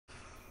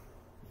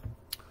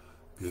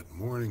Good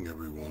morning,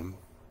 everyone.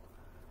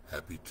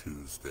 Happy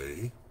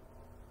Tuesday.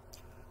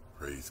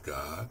 Praise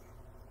God.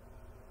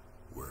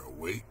 We're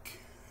awake,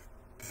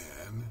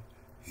 and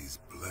He's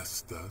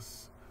blessed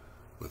us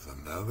with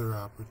another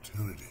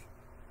opportunity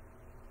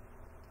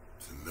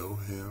to know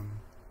Him,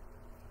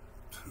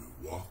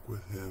 to walk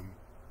with Him,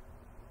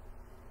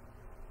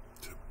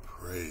 to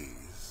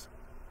praise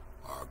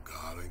our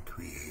God and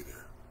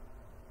Creator.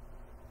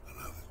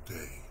 Another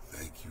day.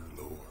 Thank you,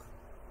 Lord.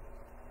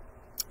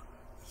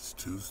 It's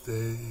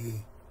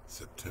Tuesday,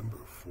 September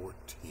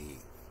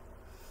 14th.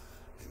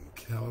 In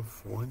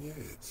California,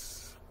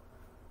 it's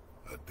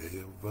a day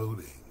of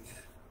voting.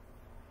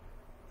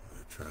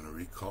 They're trying to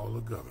recall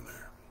a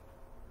governor.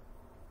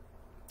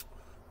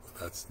 But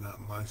that's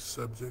not my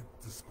subject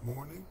this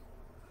morning.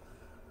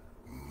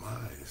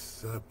 My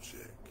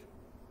subject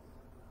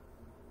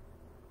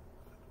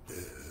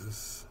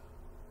is,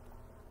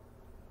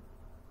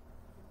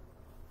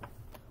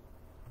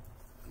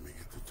 let me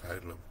get the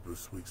title of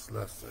this week's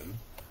lesson,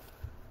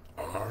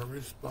 Our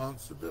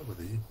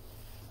Responsibility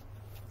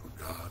for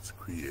God's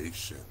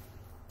Creation.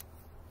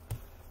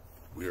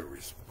 We are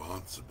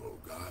responsible.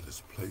 God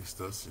has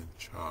placed us in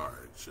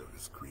charge of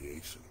His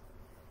creation,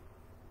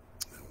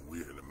 and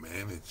we are to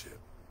manage it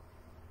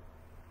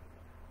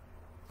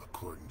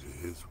according to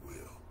His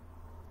will.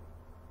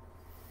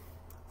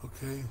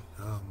 Okay,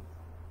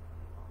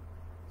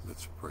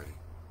 let's pray.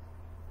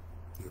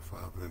 Dear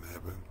Father in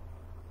heaven,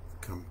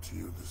 I come to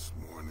you this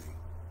morning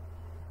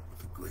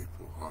with a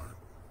grateful heart.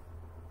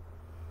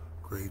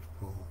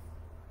 Grateful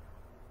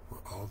for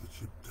all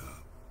that you've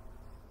done,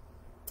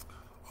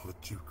 all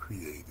that you've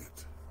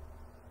created,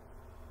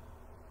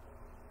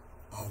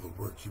 all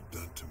the work you've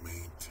done to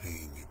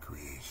maintain your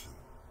creation,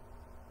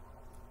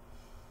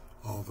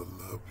 all the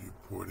love you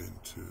poured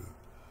into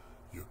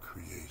your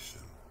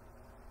creation,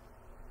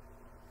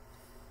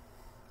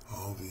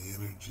 all the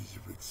energy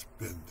you've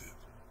expended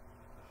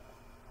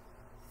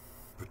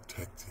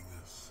protecting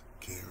us,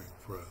 caring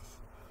for us,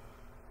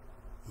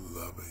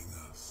 loving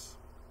us,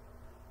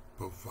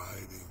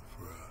 providing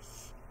for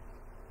us,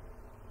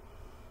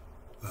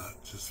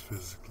 not just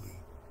physically,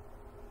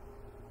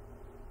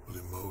 but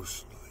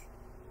emotionally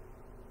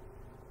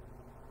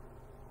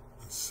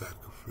and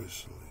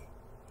sacrificially.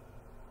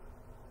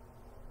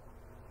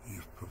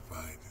 You've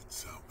provided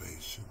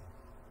salvation.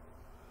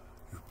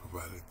 You've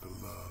provided the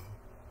love,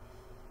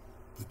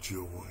 the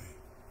joy.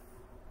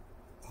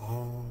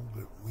 All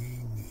that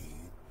we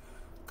need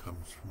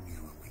comes from you,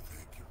 and we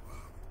thank you, Father.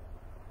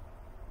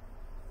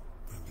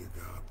 And dear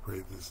God, I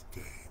pray this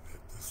day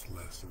that this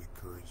lesson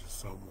encourages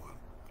someone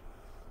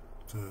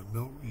to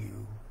know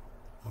you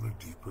on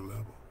a deeper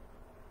level.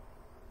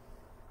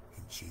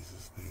 In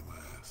Jesus' name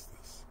I ask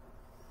this.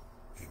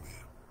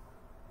 Amen.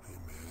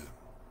 Amen.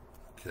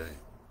 Okay.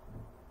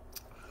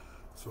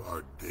 So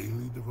our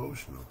daily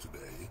devotional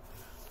today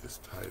is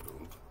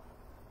titled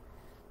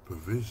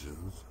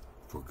Provisions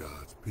for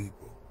God's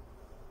People.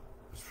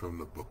 It's from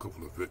the book of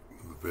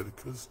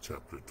Leviticus,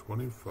 chapter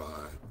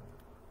 25,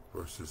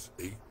 verses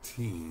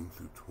 18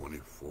 through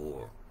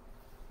 24.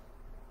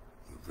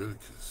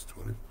 Leviticus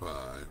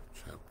 25,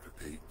 chapter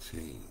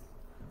 18,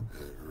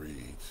 and it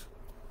reads,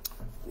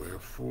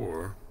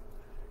 Wherefore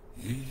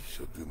ye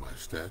shall do my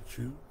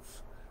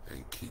statutes,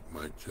 and keep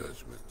my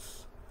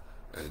judgments,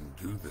 and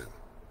do them,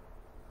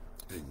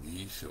 and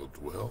ye shall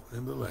dwell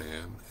in the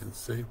land in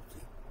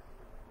safety.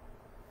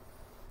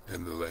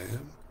 And the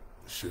land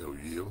shall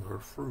yield her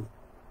fruit,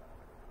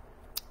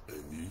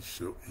 and ye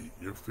shall eat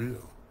your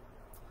fill,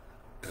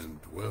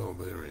 and dwell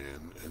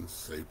therein in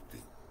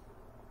safety.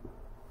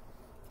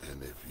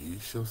 And if ye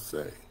shall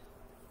say,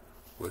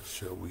 What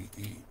shall we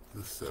eat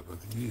the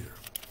 7th year?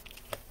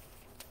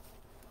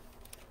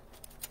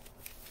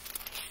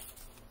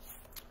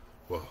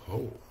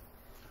 Behold,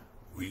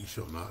 we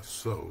shall not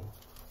sow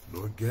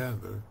nor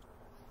gather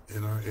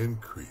in our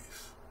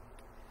increase.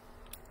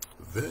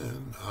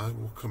 Then I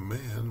will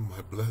command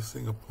my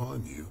blessing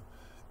upon you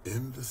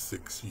in the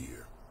 6th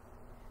year,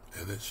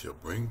 and it shall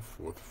bring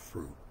forth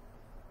fruit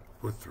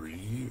for 3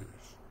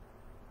 years.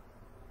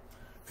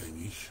 And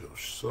ye shall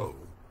sow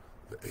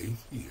the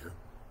 8th year,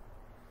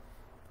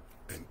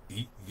 and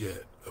eat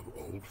yet of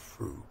old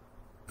fruit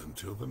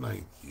until the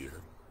 9th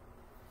year.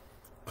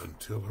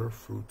 Until her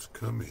fruits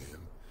come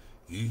in,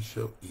 ye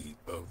shall eat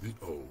of the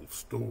old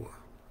store.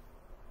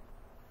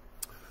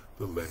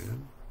 The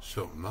land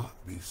shall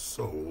not be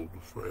sold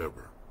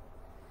forever,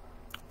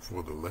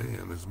 for the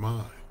land is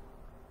mine.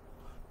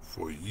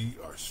 For ye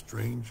are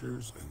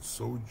strangers and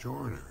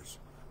sojourners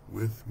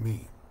with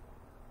me.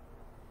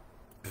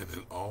 And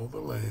in all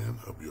the land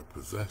of your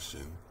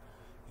possession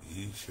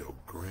ye shall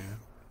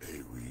grant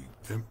a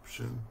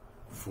redemption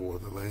for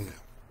the land.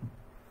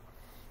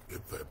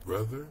 If thy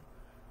brother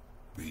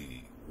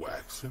be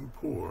waxen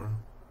poor,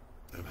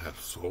 and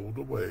hath sold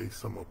away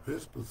some of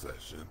his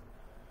possession,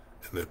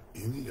 and if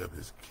any of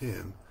his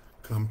kin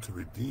come to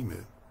redeem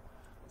it,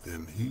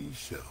 then he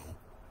shall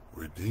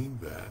redeem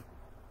that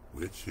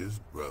which his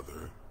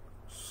brother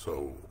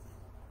sold.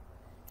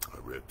 I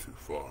read too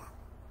far.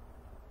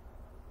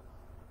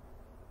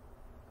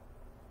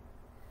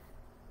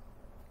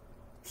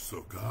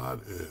 So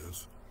God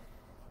is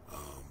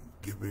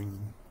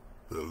giving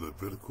the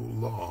Levitical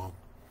law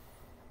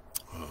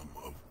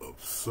of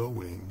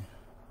sowing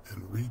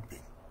and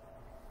reaping.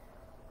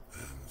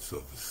 And so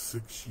the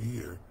 6th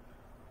year,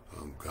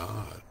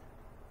 God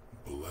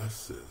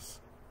blesses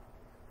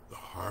the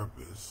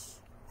harvest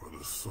or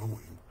the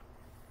sowing,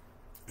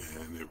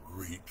 and it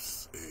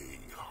reaps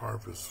a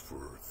harvest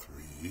for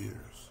 3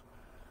 years.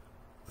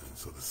 And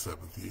so the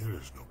 7th year,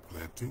 there's no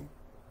planting.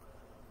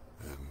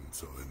 And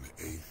so in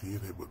the 8th year,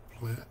 they would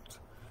plant.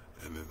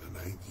 And in the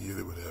 9th year,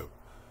 they would have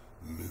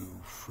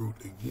new fruit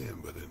again.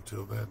 But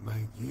until that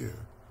 9th year,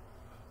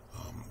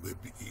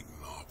 they'd be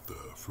eating off the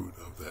fruit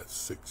of that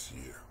 6th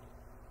year.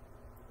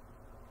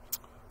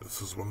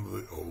 This is one of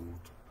the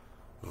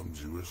old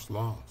Jewish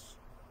laws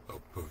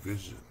of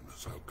provision.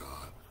 That's how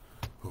God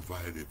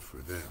provided for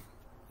them.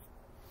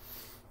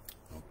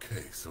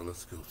 Okay, so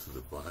let's go to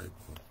the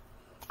Bible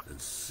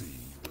and see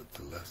what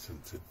the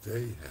lesson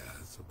today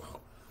has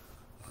about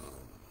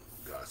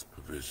God's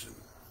provision.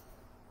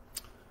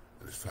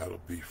 And it's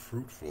titled, Be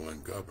Fruitful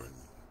and Govern.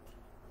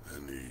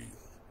 And the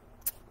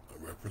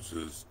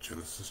references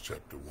Genesis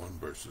chapter 1,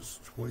 verses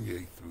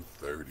 28 through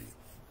 30.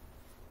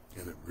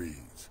 And it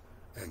reads,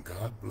 And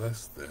God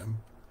blessed them,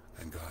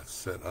 and God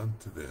said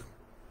unto them,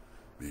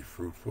 Be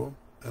fruitful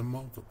and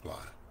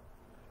multiply,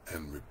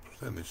 and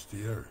replenish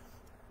the earth,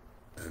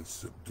 and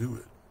subdue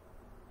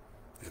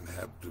it, and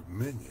have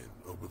dominion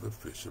over the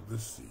fish of the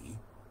sea,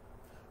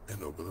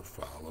 and over the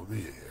fowl of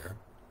the air,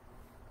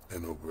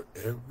 and over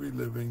every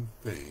living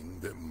thing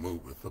that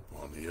moveth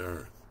upon the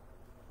earth.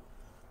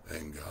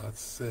 And God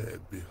said,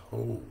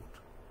 Behold,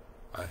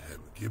 I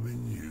have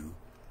given you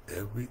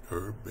every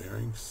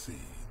herb-bearing seed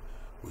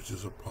which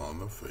is upon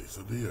the face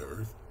of the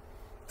earth,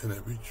 and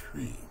every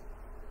tree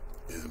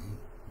in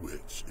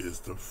which is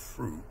the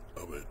fruit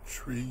of a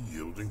tree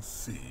yielding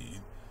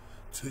seed,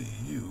 to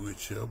you it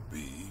shall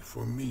be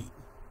for meat.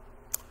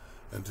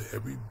 And to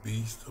every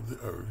beast of the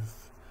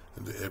earth,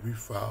 and to every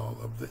fowl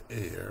of the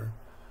air,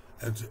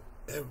 and to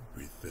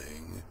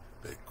everything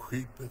that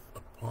creepeth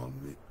upon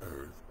the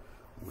earth,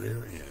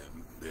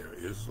 wherein there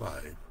is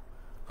life,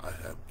 I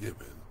have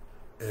given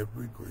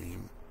every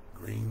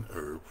green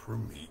herb for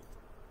meat.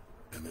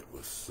 And it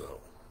was so.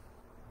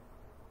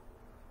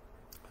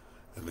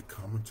 And the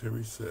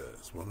commentary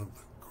says, one of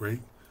the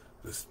great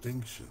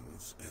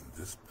distinctions in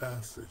this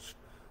passage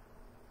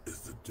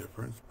is the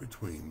difference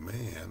between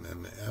man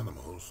and the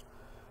animals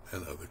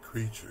and other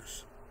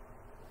creatures.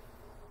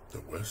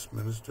 The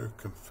Westminster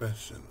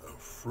Confession of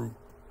Fruit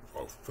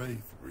or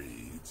Faith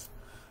reads,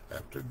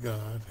 After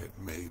God had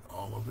made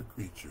all of the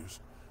creatures,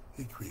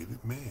 he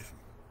created man,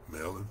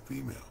 male and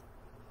female,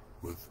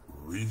 with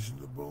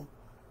reasonable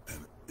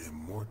and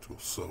immortal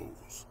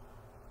souls,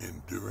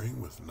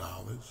 enduring with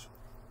knowledge,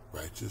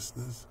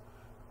 righteousness,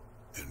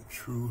 and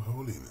true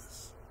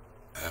holiness,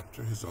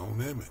 after his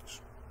own image.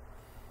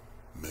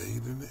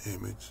 Made in the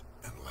image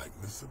and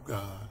likeness of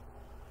God,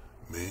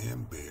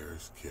 man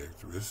bears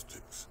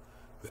characteristics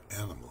that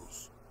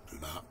animals do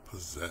not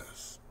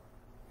possess.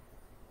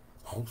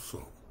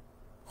 Also,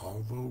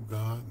 although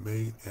God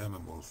made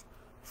animals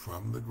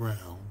from the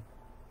ground,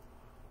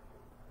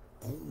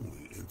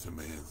 only into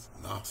man's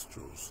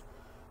nostrils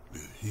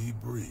did he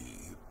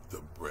breathe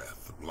the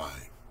breath of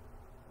life.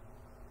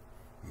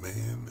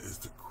 Man is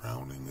the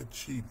crowning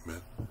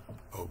achievement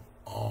of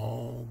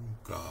all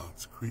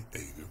God's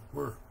creative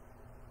work.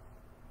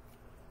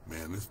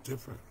 Man is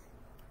different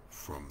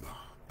from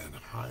and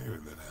higher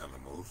than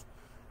animals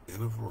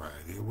in a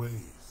variety of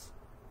ways.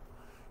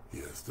 He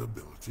has the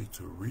ability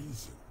to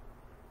reason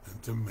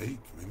and to make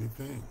many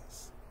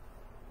things.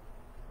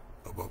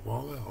 Above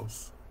all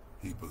else,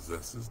 he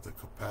possesses the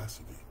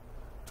capacity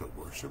to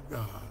worship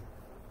God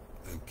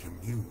and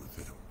commune with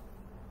him.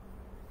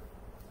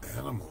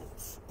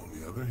 Animals, on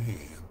the other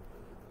hand,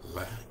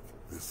 lack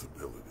this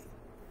ability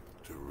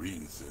to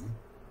reason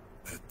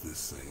at this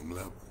same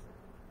level,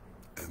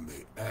 and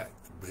they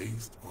act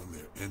based on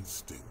their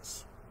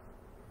instincts.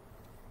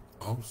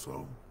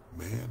 Also,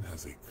 man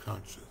has a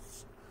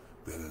conscience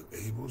that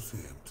enables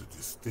him to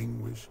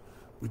distinguish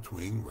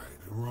between right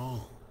and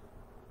wrong.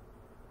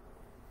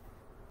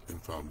 In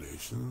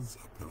Foundations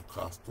of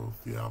Pentecostal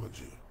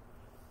Theology,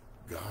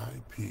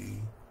 Guy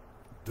P.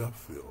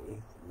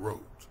 Duffield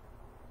wrote,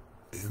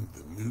 In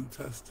the New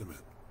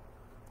Testament,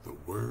 the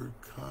word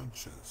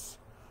conscience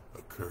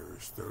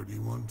occurs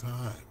 31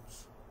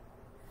 times.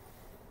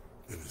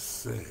 It is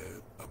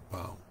said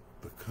about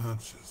the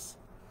conscience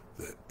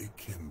that it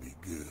can be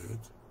good,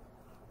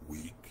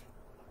 weak,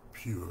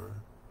 pure,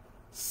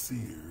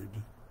 seared,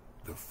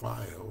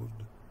 defiled,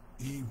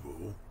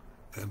 evil,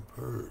 and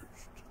purged.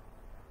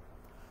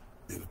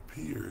 It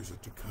appears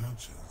that the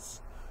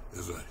conscience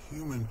is a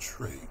human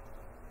trait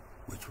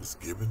which was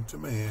given to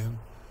man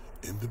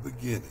in the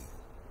beginning.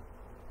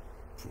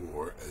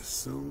 For as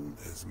soon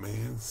as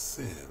man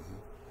sinned,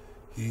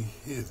 he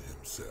hid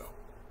himself.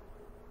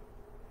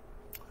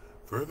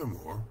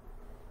 Furthermore,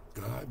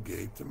 God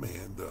gave to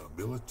man the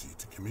ability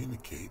to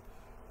communicate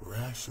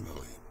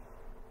rationally.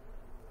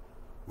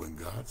 When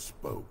God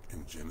spoke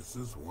in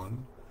Genesis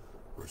 1,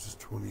 verses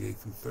 28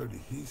 through 30,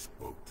 he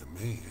spoke to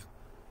man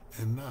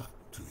and not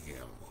to the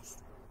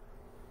animals.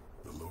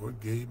 The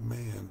Lord gave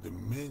man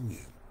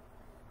dominion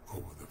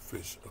over the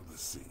fish of the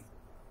sea,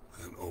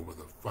 and over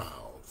the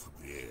fowls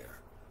of the air,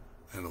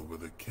 and over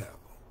the cattle,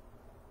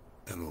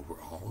 and over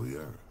all the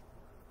earth,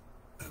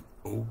 and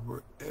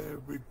over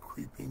every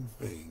creeping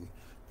thing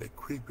that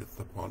creepeth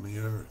upon the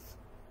earth.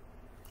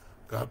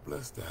 God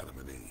blessed Adam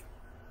and Eve.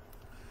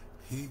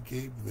 He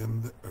gave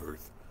them the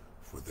earth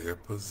for their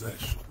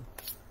possession.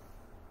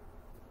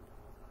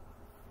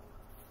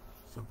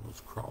 Something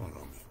was crawling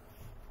on me.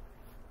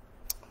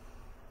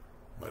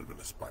 Might have been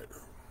a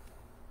spider.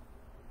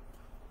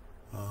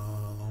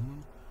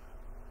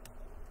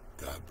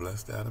 God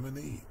blessed Adam and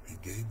Eve. He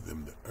gave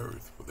them the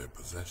earth for their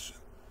possession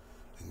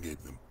and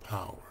gave them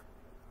power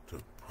to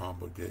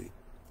propagate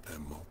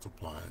and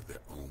multiply their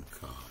own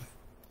kind.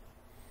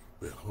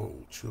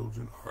 Behold,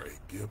 children are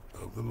a gift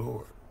of the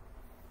Lord.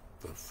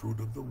 The fruit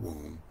of the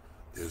womb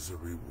is a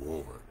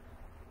reward.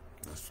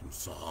 That's from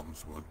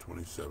Psalms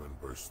 127,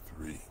 verse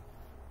 3.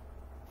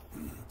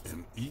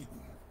 In Eden,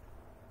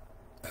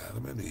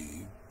 Adam and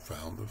Eve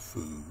found the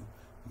food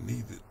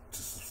needed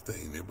to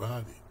sustain their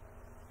body.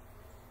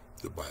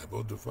 The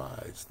Bible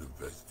divides the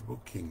vegetable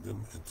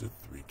kingdom into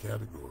three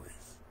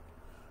categories: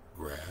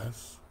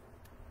 grass,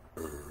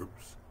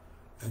 herbs,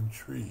 and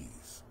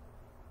trees.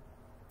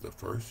 The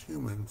first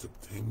humans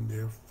obtained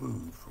their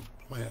food from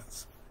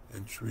plants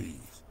and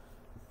trees,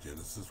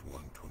 Genesis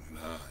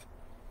 1:29.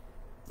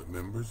 The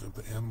members of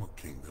the animal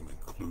kingdom,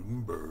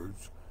 including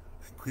birds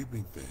and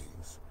creeping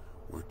things,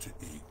 were to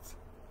eat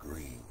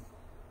green.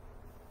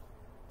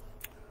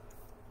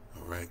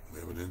 All right, we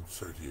have an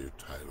insert here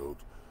titled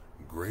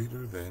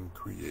Greater Than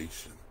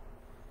Creation.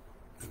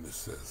 And it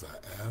says,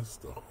 I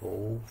asked the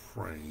whole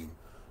frame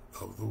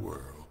of the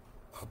world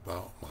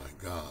about my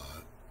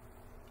God,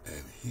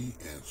 and he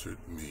answered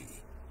me,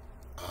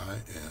 I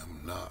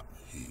am not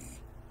he,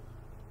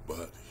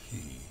 but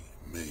he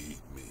made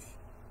me.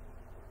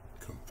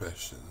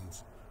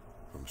 Confessions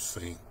from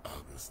St.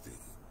 Augustine.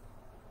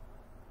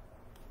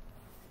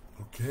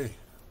 Okay,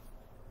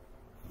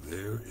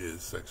 there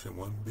is section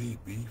 1b,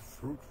 be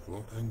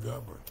fruitful and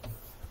govern.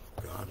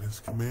 God has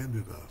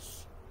commanded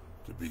us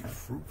to be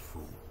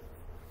fruitful,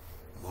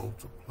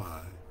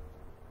 multiply,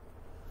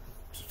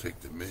 to take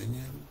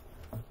dominion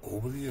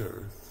over the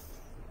earth,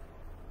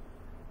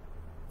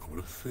 over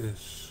the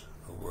fish,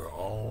 over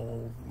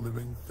all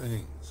living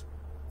things.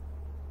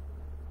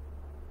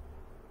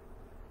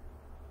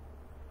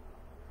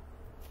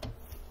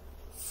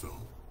 So,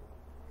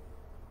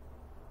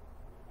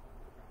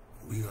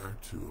 we are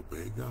to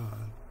obey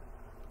God,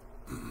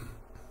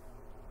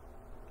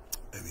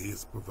 and he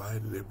has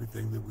provided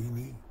everything that we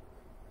need.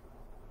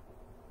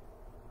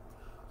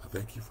 I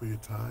thank you for your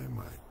time.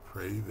 I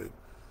pray that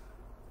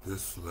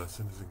this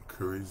lesson has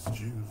encouraged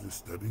you to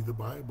study the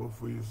Bible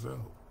for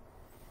yourself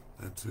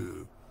and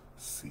to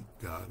seek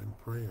God in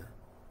prayer,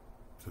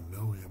 to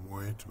know him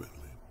more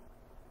intimately.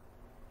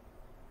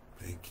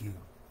 Thank you,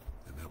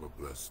 and have a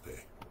blessed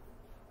day.